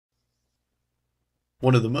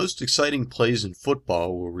One of the most exciting plays in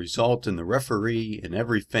football will result in the referee and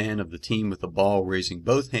every fan of the team with the ball raising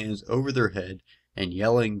both hands over their head and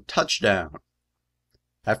yelling, "Touchdown!"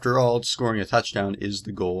 After all, scoring a touchdown is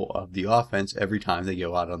the goal of the offense every time they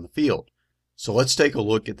go out on the field. So let's take a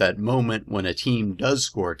look at that moment when a team does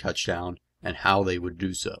score a touchdown and how they would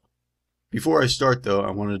do so. Before I start though, I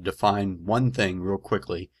want to define one thing real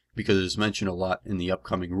quickly because it is mentioned a lot in the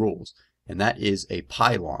upcoming rules, and that is a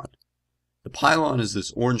pylon. The pylon is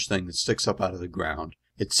this orange thing that sticks up out of the ground.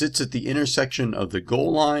 It sits at the intersection of the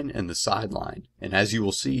goal line and the sideline, and as you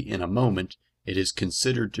will see in a moment, it is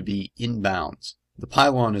considered to be in bounds. The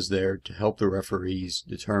pylon is there to help the referees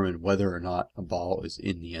determine whether or not a ball is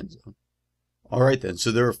in the end zone. Alright then,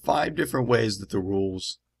 so there are 5 different ways that the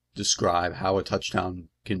rules describe how a touchdown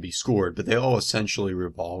can be scored, but they all essentially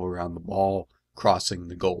revolve around the ball crossing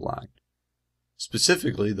the goal line.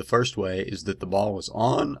 Specifically, the first way is that the ball is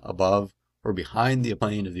on, above, or behind the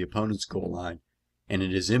plane of the opponent's goal line, and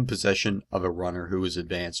it is in possession of a runner who is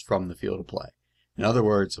advanced from the field of play. In other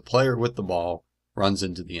words, a player with the ball runs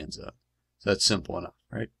into the end zone. So that's simple enough,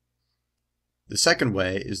 right? The second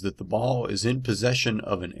way is that the ball is in possession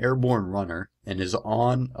of an airborne runner and is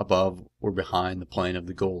on, above, or behind the plane of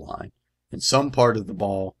the goal line, and some part of the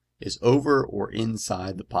ball is over or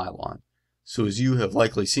inside the pylon. So as you have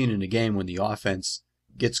likely seen in a game, when the offense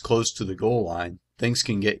gets close to the goal line, things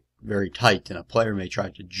can get very tight and a player may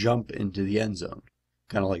try to jump into the end zone,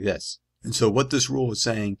 kind of like this. And so what this rule is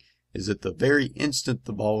saying is that the very instant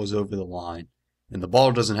the ball is over the line, and the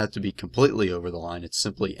ball doesn't have to be completely over the line, it's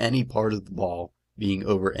simply any part of the ball being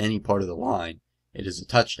over any part of the line, it is a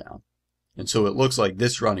touchdown. And so it looks like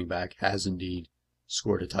this running back has indeed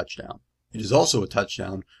scored a touchdown. It is also a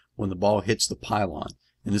touchdown when the ball hits the pylon,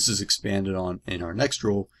 and this is expanded on in our next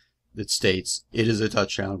rule that states it is a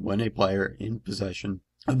touchdown when a player in possession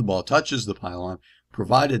of the ball touches the pylon,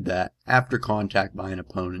 provided that after contact by an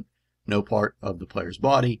opponent, no part of the player's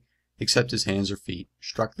body, except his hands or feet,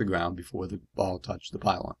 struck the ground before the ball touched the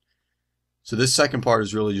pylon. So this second part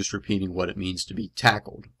is really just repeating what it means to be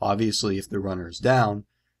tackled. Obviously, if the runner is down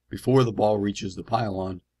before the ball reaches the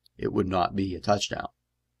pylon, it would not be a touchdown.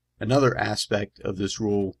 Another aspect of this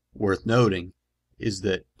rule worth noting is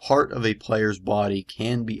that part of a player's body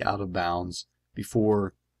can be out of bounds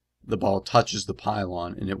before the ball touches the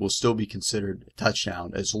pylon, and it will still be considered a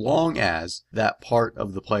touchdown as long as that part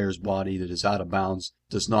of the player's body that is out of bounds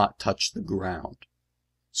does not touch the ground.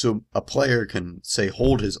 So a player can, say,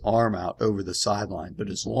 hold his arm out over the sideline, but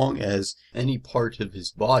as long as any part of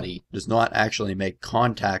his body does not actually make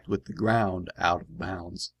contact with the ground out of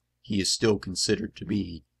bounds, he is still considered to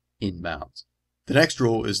be in bounds. The next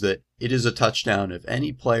rule is that it is a touchdown if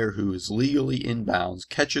any player who is legally in bounds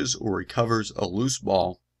catches or recovers a loose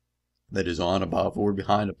ball that is on, above, or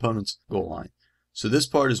behind opponent's goal line. So this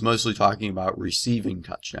part is mostly talking about receiving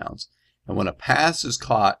touchdowns. And when a pass is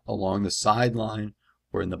caught along the sideline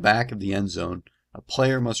or in the back of the end zone, a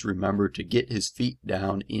player must remember to get his feet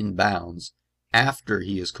down in bounds after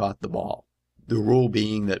he has caught the ball. The rule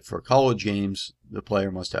being that for college games, the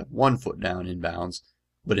player must have one foot down in bounds,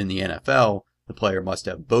 but in the NFL, the player must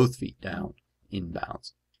have both feet down in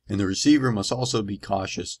bounds. And the receiver must also be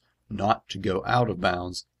cautious not to go out of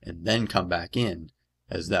bounds and then come back in,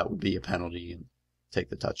 as that would be a penalty and take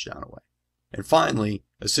the touchdown away. And finally,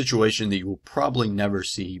 a situation that you will probably never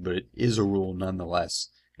see, but it is a rule nonetheless,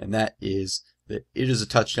 and that is that it is a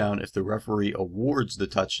touchdown if the referee awards the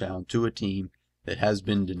touchdown to a team that has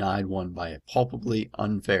been denied one by a palpably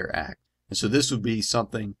unfair act. And so this would be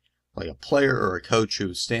something like a player or a coach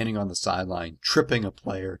who is standing on the sideline tripping a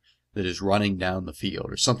player that is running down the field,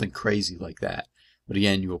 or something crazy like that. But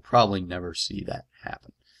again, you will probably never see that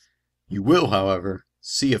happen. You will, however,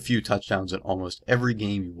 see a few touchdowns in almost every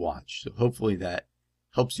game you watch, so hopefully that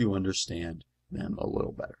helps you understand them a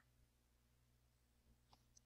little better.